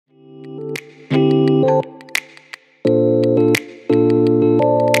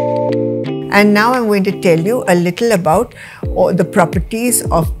And now I'm going to tell you a little about the properties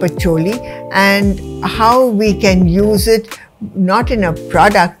of patchouli and how we can use it, not in a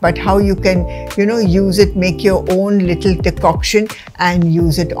product, but how you can, use it, make your own little decoction and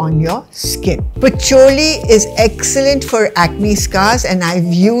use it on your skin. Patchouli is excellent for acne scars, and I've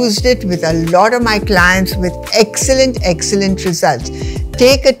used it with a lot of my clients with excellent results.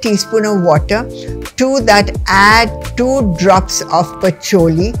 Take a teaspoon of water. To that, add 2 drops of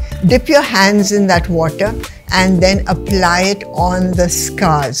patchouli. Dip your hands in that water and then apply it on the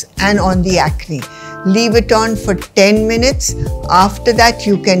scars and on the acne. Leave it on for 10 minutes. After that,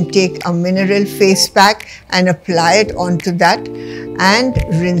 you can take a mineral face pack and apply it onto that and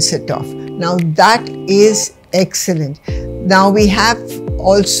rinse it off. Now that is excellent. Now we have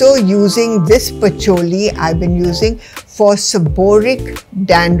also using this patchouli I've been using for seborrheic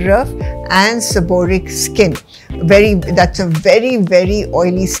dandruff and seborrheic skin. That's a very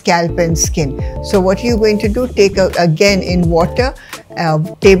oily scalp and skin. So what you're going to do, take again in water,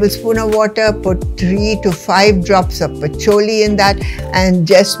 a tablespoon of water, put 3 to 5 drops of patchouli in that and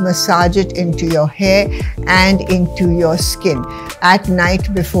just massage it into your hair and into your skin at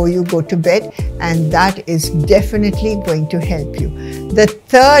night before you go to bed, and that is definitely going to help you. The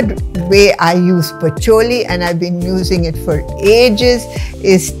third way I use patchouli, and I've been using it for ages,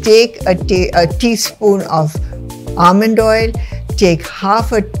 is take a teaspoon of almond oil, take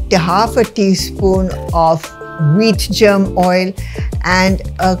half a teaspoon of wheat germ oil and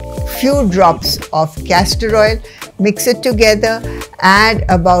a few drops of castor oil. Mix it together, add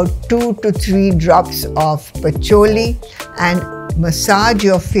about 2 to 3 drops of patchouli and massage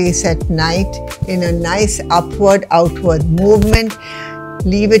your face at night in a nice upward-outward movement.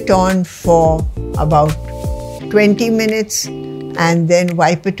 Leave it on for about 20 minutes and then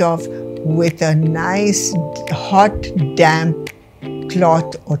wipe it off with a nice hot damp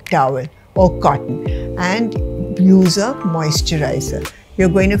cloth or towel or cotton and use a moisturizer. You're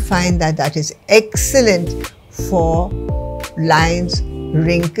going to find that that is excellent for lines,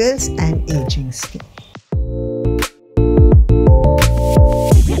 wrinkles and aging skin.